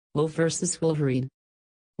Wolf versus Wolverine.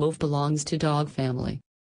 Wolf belongs to dog family.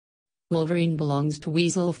 Wolverine belongs to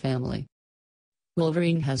weasel family.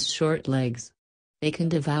 Wolverine has short legs. They can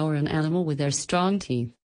devour an animal with their strong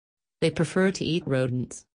teeth. They prefer to eat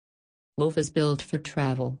rodents. Wolf is built for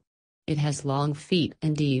travel. It has long feet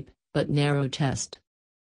and deep, but narrow chest.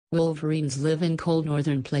 Wolverines live in cold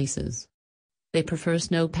northern places. They prefer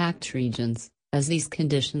snow-packed regions, as these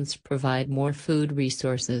conditions provide more food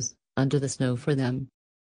resources under the snow for them.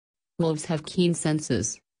 Wolves have keen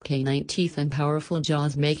senses, canine teeth and powerful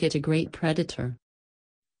jaws make it a great predator.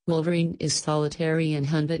 Wolverine is solitary and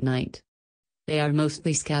hunt at night. They are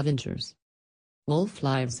mostly scavengers. Wolf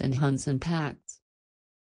lives and hunts in packs.